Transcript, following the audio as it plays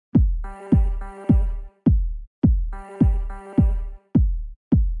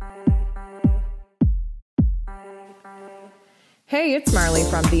Hey, it's Marley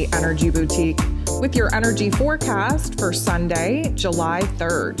from the Energy Boutique with your energy forecast for Sunday, July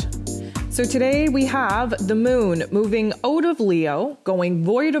 3rd. So today we have the moon moving out of Leo, going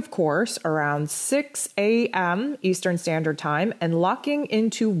void of course around 6 a.m. Eastern Standard Time and locking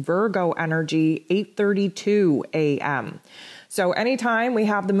into Virgo energy 8:32 a.m. So anytime we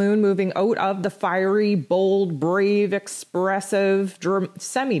have the moon moving out of the fiery, bold, brave, expressive,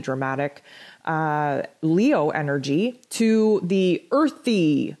 semi-dramatic Leo energy to the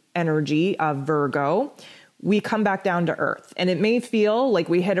earthy energy of Virgo, we come back down to earth. And it may feel like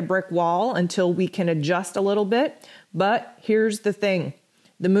we hit a brick wall until we can adjust a little bit. But here's the thing.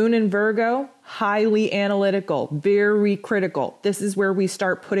 The moon in Virgo, highly analytical, very critical. This is where we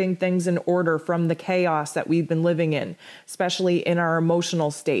start putting things in order from the chaos that we've been living in, especially in our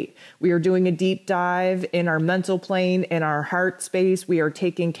emotional state. We are doing a deep dive in our mental plane, in our heart space. We are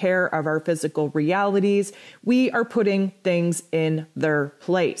taking care of our physical realities. We are putting things in their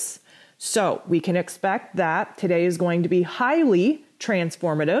place. So we can expect that today is going to be highly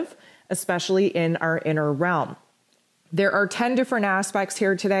transformative, especially in our inner realm. There are 10 different aspects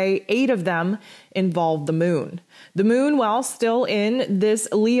here today. 8 of them involve the moon. The moon, while still in this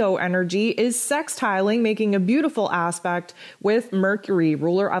Leo energy, is sextiling, making a beautiful aspect with Mercury,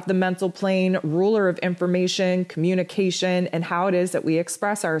 ruler of the mental plane, ruler of information, communication, and how it is that we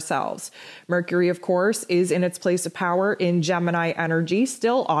express ourselves. Mercury, of course, is in its place of power in Gemini energy,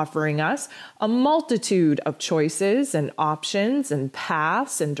 still offering us a multitude of choices and options and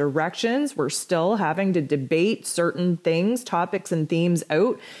paths and directions. We're still having to debate certain things, topics and themes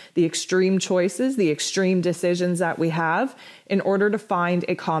out, the extreme choices, the extreme decisions that we have in order to find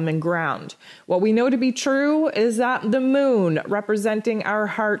a common ground. What we know to be true is that the moon representing our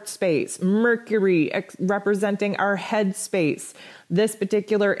heart space, Mercury representing our head space, this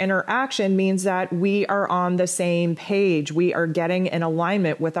particular interaction means that we are on the same page. We are getting in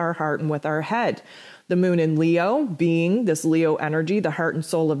alignment with our heart and with our head. The moon in Leo being this Leo energy, the heart and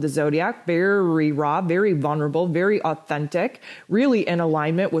soul of the zodiac, very raw, very vulnerable, very authentic, really in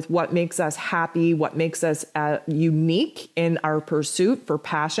alignment with what makes us happy, what makes us unique in our pursuit for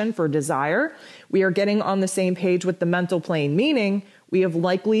passion, for desire. We are getting on the same page with the mental plane, meaning we have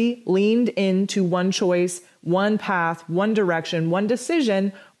likely leaned into one choice, one path, one direction, one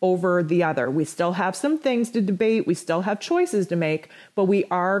decision over the other. We still have some things to debate. We still have choices to make, but we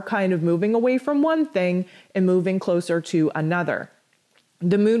are kind of moving away from one thing and moving closer to another.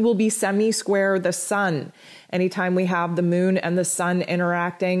 The moon will be semi-square the sun. Anytime we have the moon and the sun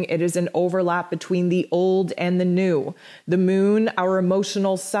interacting, it is an overlap between the old and the new. The moon, our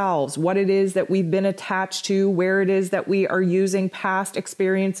emotional selves, what it is that we've been attached to, where it is that we are using past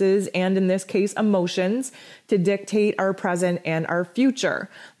experiences, and in this case, emotions, to dictate our present and our future.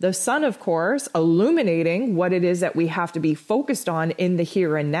 The sun, of course, illuminating what it is that we have to be focused on in the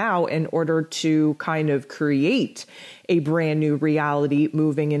here and now in order to kind of create a brand new reality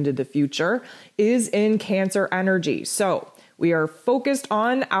moving into the future, is in Cancer energy. So we are focused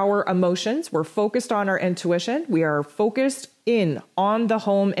on our emotions. We're focused on our intuition. We are focused in on the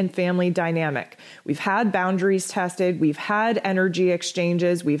home and family dynamic. We've had boundaries tested. We've had energy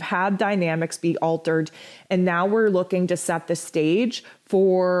exchanges. We've had dynamics be altered. And now we're looking to set the stage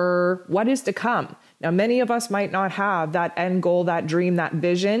for what is to come. Now, many of us might not have that end goal, that dream, that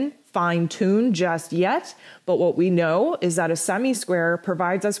vision fine-tuned just yet, but what we know is that a semi-square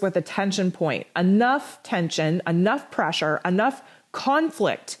provides us with a tension point, enough tension, enough pressure, enough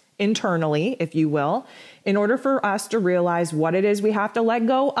conflict internally, if you will, in order for us to realize what it is we have to let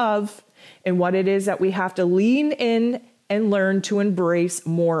go of and what it is that we have to lean in and learn to embrace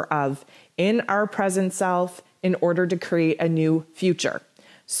more of in our present self in order to create a new future.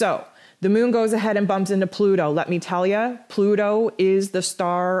 So, the moon goes ahead and bumps into Pluto. Let me tell you, Pluto is the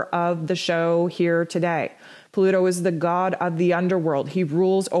star of the show here today. Pluto is the god of the underworld. He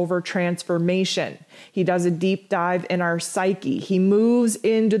rules over transformation. He does a deep dive in our psyche. He moves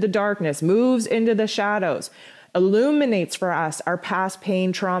into the darkness, moves into the shadows, illuminates for us our past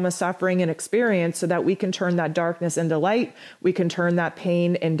pain, trauma, suffering, and experience so that we can turn that darkness into light. We can turn that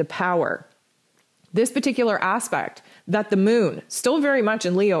pain into power. This particular aspect that the moon, still very much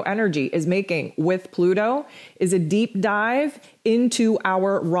in Leo energy, is making with Pluto is a deep dive into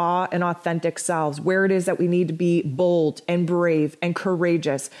our raw and authentic selves, where it is that we need to be bold and brave and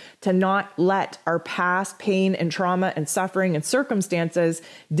courageous, to not let our past pain and trauma and suffering and circumstances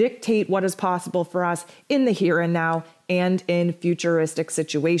dictate what is possible for us in the here and now and in futuristic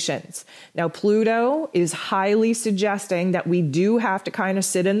situations. Now, Pluto is highly suggesting that we do have to kind of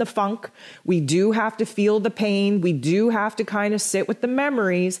sit in the funk. We do have to feel the pain. We do have to kind of sit with the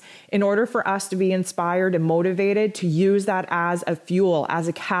memories in order for us to be inspired and motivated to use that as as a fuel, as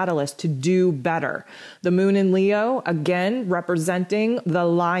a catalyst to do better. The moon in Leo, again, representing the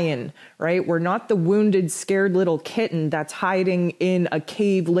lion, right? We're not the wounded, scared little kitten that's hiding in a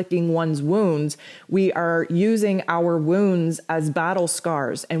cave licking one's wounds. We are using our wounds as battle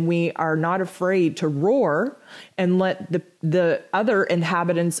scars, and we are not afraid to roar and let the other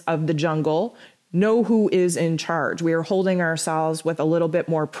inhabitants of the jungle know who is in charge. We are holding ourselves with a little bit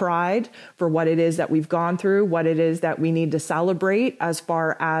more pride for what it is that we've gone through, what it is that we need to celebrate as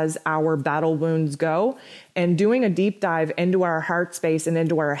far as our battle wounds go, and doing a deep dive into our heart space and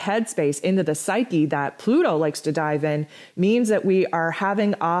into our head space, into the psyche that Pluto likes to dive in, means that we are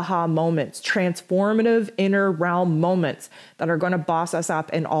having aha moments, transformative inner realm moments that are going to boss us up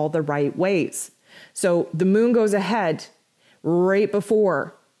in all the right ways. So the moon goes ahead right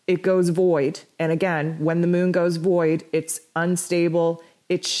before it goes void. And again, when the moon goes void, it's unstable,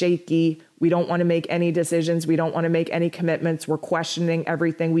 it's shaky. We don't want to make any decisions. We don't want to make any commitments. We're questioning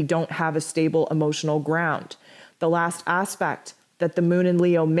everything. We don't have a stable emotional ground. The last aspect that the moon in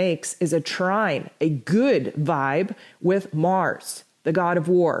Leo makes is a trine, a good vibe with Mars, the god of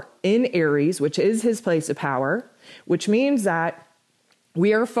war, in Aries, which is his place of power, which means that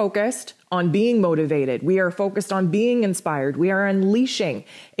we are focused on being motivated. We are focused on being inspired. We are unleashing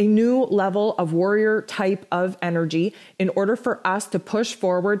a new level of warrior type of energy in order for us to push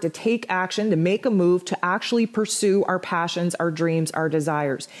forward, to take action, to make a move, to actually pursue our passions, our dreams, our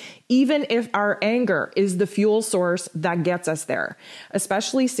desires. Even if our anger is the fuel source that gets us there,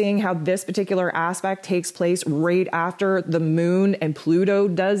 especially seeing how this particular aspect takes place right after the moon and Pluto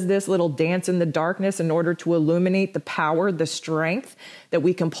does this little dance in the darkness in order to illuminate the power, the strength that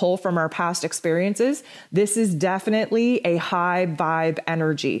we can pull from our past experiences. This is definitely a high vibe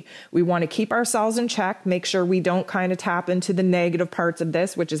energy. We want to keep ourselves in check, make sure we don't kind of tap into the negative parts of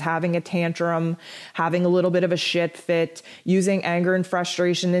this, which is having a tantrum, having a little bit of a shit fit, using anger and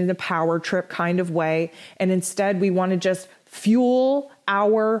frustration in a power trip kind of way. And instead, we want to just fuel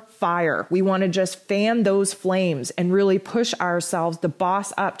our fire. We want to just fan those flames and really push ourselves to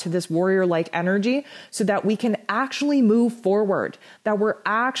boss up to this warrior-like energy so that we can actually move forward, that we're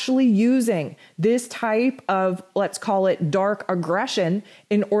actually using this type of, let's call it dark aggression,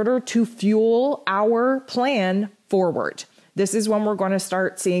 in order to fuel our plan forward. This is when we're going to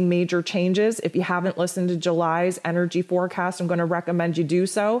start seeing major changes. If you haven't listened to July's energy forecast, I'm going to recommend you do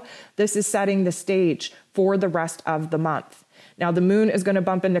so. This is setting the stage for the rest of the month. Now, the moon is going to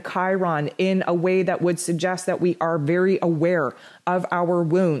bump into Chiron in a way that would suggest that we are very aware of our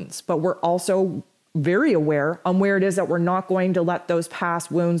wounds, but we're also very aware on where it is that we're not going to let those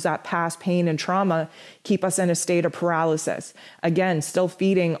past wounds, that past pain and trauma keep us in a state of paralysis. Again, still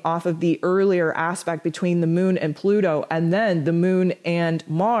feeding off of the earlier aspect between the moon and Pluto and then the moon and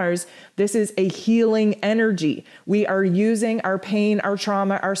Mars. This is a healing energy. We are using our pain, our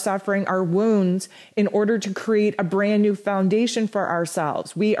trauma, our suffering, our wounds in order to create a brand new foundation for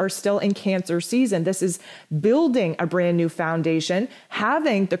ourselves. We are still in Cancer season. This is building a brand new foundation,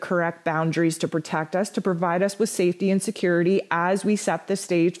 having the correct boundaries to protect us, to provide us with safety and security as we set the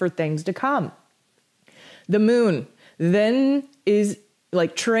stage for things to come. The moon then is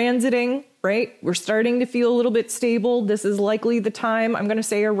like transiting, right? We're starting to feel a little bit stable. This is likely the time, I'm going to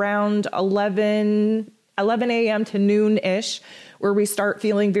say around 11 a.m. to noon-ish, where we start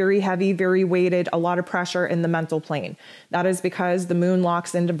feeling very heavy, very weighted, a lot of pressure in the mental plane. That is because the moon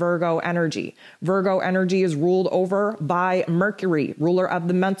locks into Virgo energy. Virgo energy is ruled over by Mercury, ruler of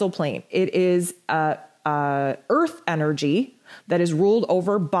the mental plane. It is Earth energy that is ruled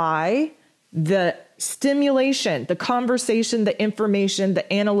over by the stimulation, the conversation, the information,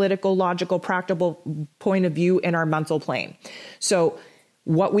 the analytical, logical, practical point of view in our mental plane. So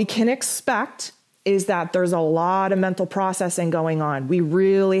what we can expect is that there's a lot of mental processing going on. We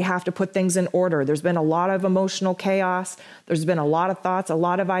really have to put things in order. There's been a lot of emotional chaos. There's been a lot of thoughts, a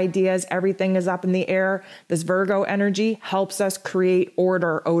lot of ideas. Everything is up in the air. This Virgo energy helps us create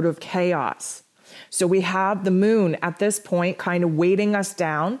order out of chaos. So we have the moon at this point kind of weighting us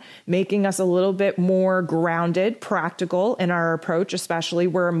down, making us a little bit more grounded, practical in our approach, especially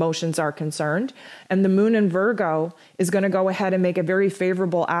where emotions are concerned. And the moon in Virgo is going to go ahead and make a very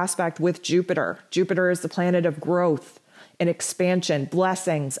favorable aspect with Jupiter. Jupiter is the planet of growth and expansion,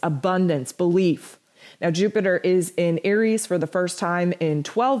 blessings, abundance, belief. Now, Jupiter is in Aries for the first time in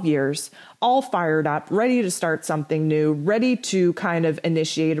 12 years, all fired up, ready to start something new, ready to kind of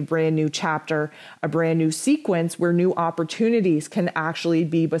initiate a brand new chapter, a brand new sequence where new opportunities can actually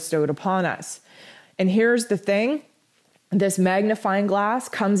be bestowed upon us. And here's the thing. This magnifying glass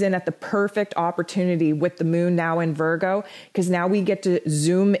comes in at the perfect opportunity with the moon now in Virgo, because now we get to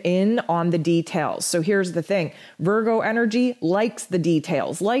zoom in on the details. So here's the thing. Virgo energy likes the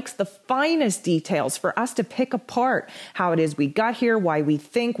details, likes the finest details for us to pick apart how it is we got here, why we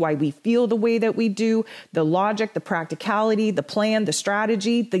think, why we feel the way that we do, the logic, the practicality, the plan, the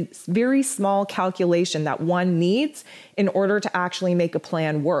strategy, the very small calculation that one needs in order to actually make a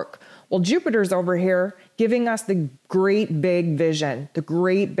plan work. Well, Jupiter's over here giving us the great big vision, the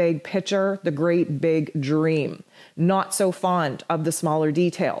great big picture, the great big dream. Not so fond of the smaller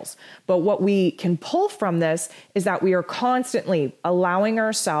details. But what we can pull from this is that we are constantly allowing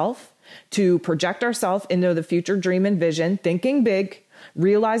ourselves to project ourselves into the future dream and vision, thinking big,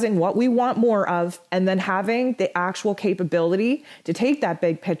 realizing what we want more of, and then having the actual capability to take that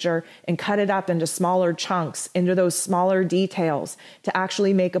big picture and cut it up into smaller chunks, into those smaller details, to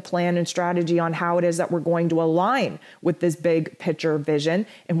actually make a plan and strategy on how it is that we're going to align with this big picture vision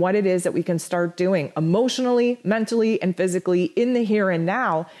and what it is that we can start doing emotionally, mentally, and physically in the here and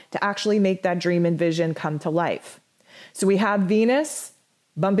now to actually make that dream and vision come to life. So we have Venus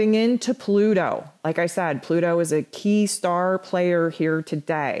bumping into Pluto. Like I said, Pluto is a key star player here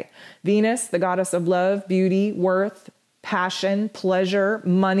today. Venus, the goddess of love, beauty, worth, passion, pleasure,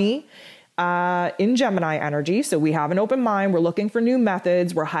 money, in Gemini energy. So we have an open mind. We're looking for new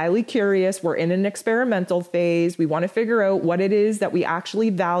methods. We're highly curious. We're in an experimental phase. We want to figure out what it is that we actually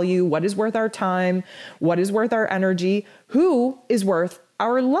value, what is worth our time, what is worth our energy, who is worth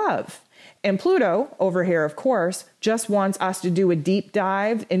our love. And Pluto over here, of course, just wants us to do a deep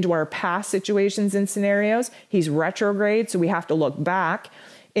dive into our past situations and scenarios. He's retrograde, so we have to look back.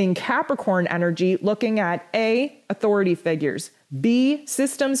 In Capricorn energy, looking at A, authority figures, B,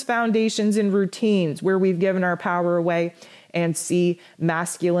 systems, foundations, and routines, where we've given our power away, and C,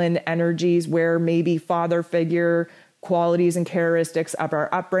 masculine energies, where maybe father figure, qualities and characteristics of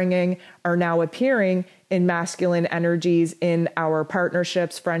our upbringing are now appearing in masculine energies in our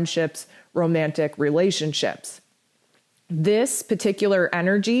partnerships, friendships, romantic relationships. This particular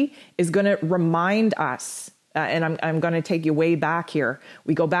energy is going to remind us, and I'm going to take you way back here.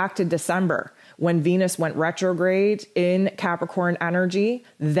 We go back to December when Venus went retrograde in Capricorn energy,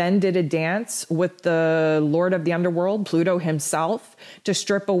 then did a dance with the Lord of the Underworld, Pluto himself, to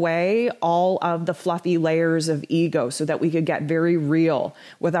strip away all of the fluffy layers of ego so that we could get very real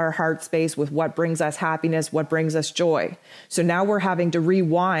with our heart space, with what brings us happiness, what brings us joy. So now we're having to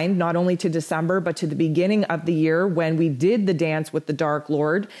rewind not only to December, but to the beginning of the year when we did the dance with the Dark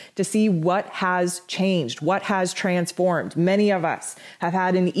Lord to see what has changed, what has transformed. Many of us have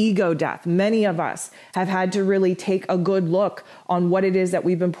had an ego death. Many of us have had to really take a good look on what it is that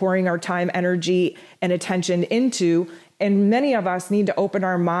we've been pouring our time, energy, and attention into. And many of us need to open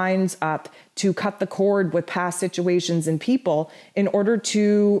our minds up to cut the cord with past situations and people in order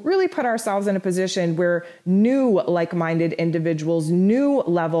to really put ourselves in a position where new like-minded individuals, new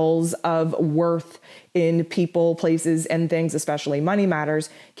levels of worth in people, places, and things, especially money matters,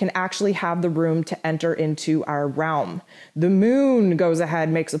 can actually have the room to enter into our realm. The moon goes ahead,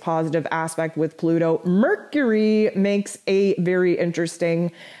 makes a positive aspect with Pluto. Mercury makes a very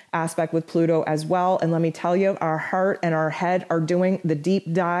interesting aspect with Pluto as well. And let me tell you, our heart and our head are doing the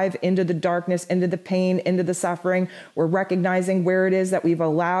deep dive into the darkness, into the pain, into the suffering. We're recognizing where it is that we've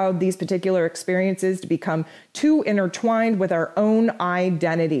allowed these particular experiences to become too intertwined with our own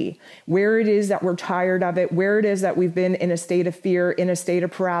identity, where it is that we're tired of it, where it is that we've been in a state of fear, in a state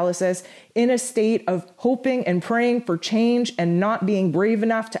of paralysis, in a state of hoping and praying for change and not being brave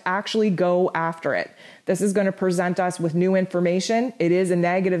enough to actually go after it. This is going to present us with new information. It is a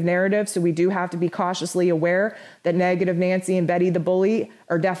negative narrative, so we do have to be cautiously aware that Negative Nancy and Betty the Bully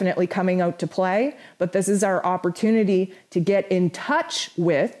are definitely coming out to play. But this is our opportunity to get in touch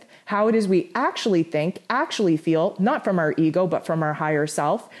with how it is we actually think, actually feel, not from our ego, but from our higher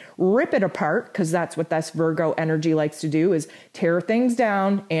self. Rip it apart, because that's what this Virgo energy likes to do, is tear things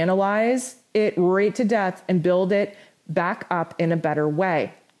down, analyze it right to death, and build it back up in a better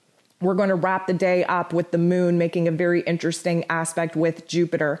way. We're going to wrap the day up with the moon making a very interesting aspect with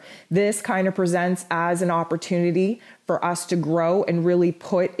Jupiter. This kind of presents as an opportunity for us to grow and really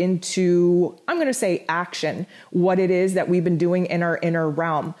put into, I'm going to say, action what it is that we've been doing in our inner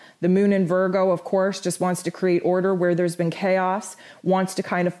realm. The moon in Virgo, of course, just wants to create order where there's been chaos, wants to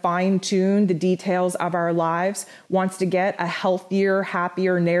kind of fine tune the details of our lives, wants to get a healthier,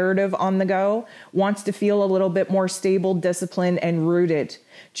 happier narrative on the go, wants to feel a little bit more stable, disciplined, and rooted.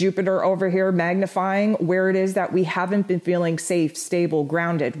 Jupiter over here magnifying where it is that we haven't been feeling safe, stable,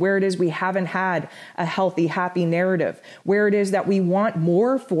 grounded, where it is we haven't had a healthy, happy narrative, where it is that we want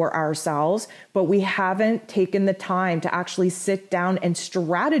more for ourselves, but we haven't taken the time to actually sit down and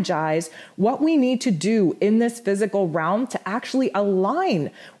strategize what we need to do in this physical realm to actually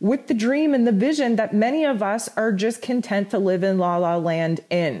align with the dream and the vision that many of us are just content to live in la la land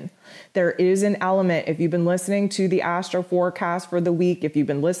in. There is an element, if you've been listening to the astro forecast for the week, if you've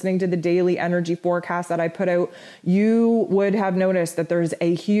been listening to the daily energy forecast that I put out, you would have noticed that there's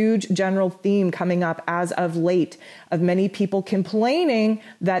a huge general theme coming up as of late of many people complaining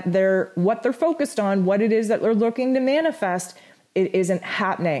that what they're focused on, what it is that they're looking to manifest, it isn't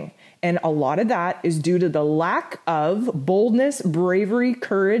happening. And a lot of that is due to the lack of boldness, bravery,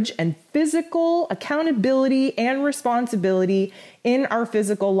 courage, and physical accountability and responsibility in our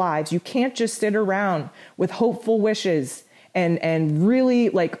physical lives. You can't just sit around with hopeful wishes and really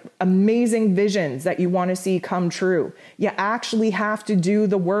like amazing visions that you want to see come true. You actually have to do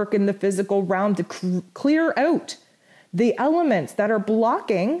the work in the physical realm to clear out the elements that are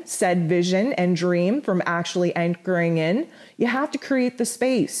blocking said vision and dream from actually anchoring in. You have to create the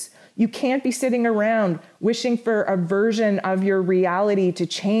space. You can't be sitting around wishing for a version of your reality to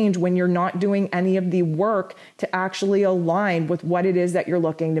change when you're not doing any of the work to actually align with what it is that you're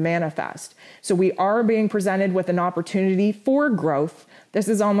looking to manifest. So we are being presented with an opportunity for growth. This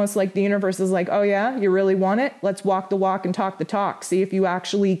is almost like the universe is like, oh yeah, you really want it? Let's walk the walk and talk the talk. See if you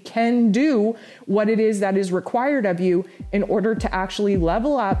actually can do what it is that is required of you in order to actually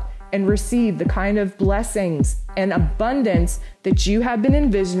level up and receive the kind of blessings and abundance that you have been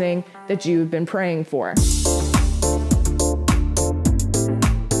envisioning, that you've been praying for.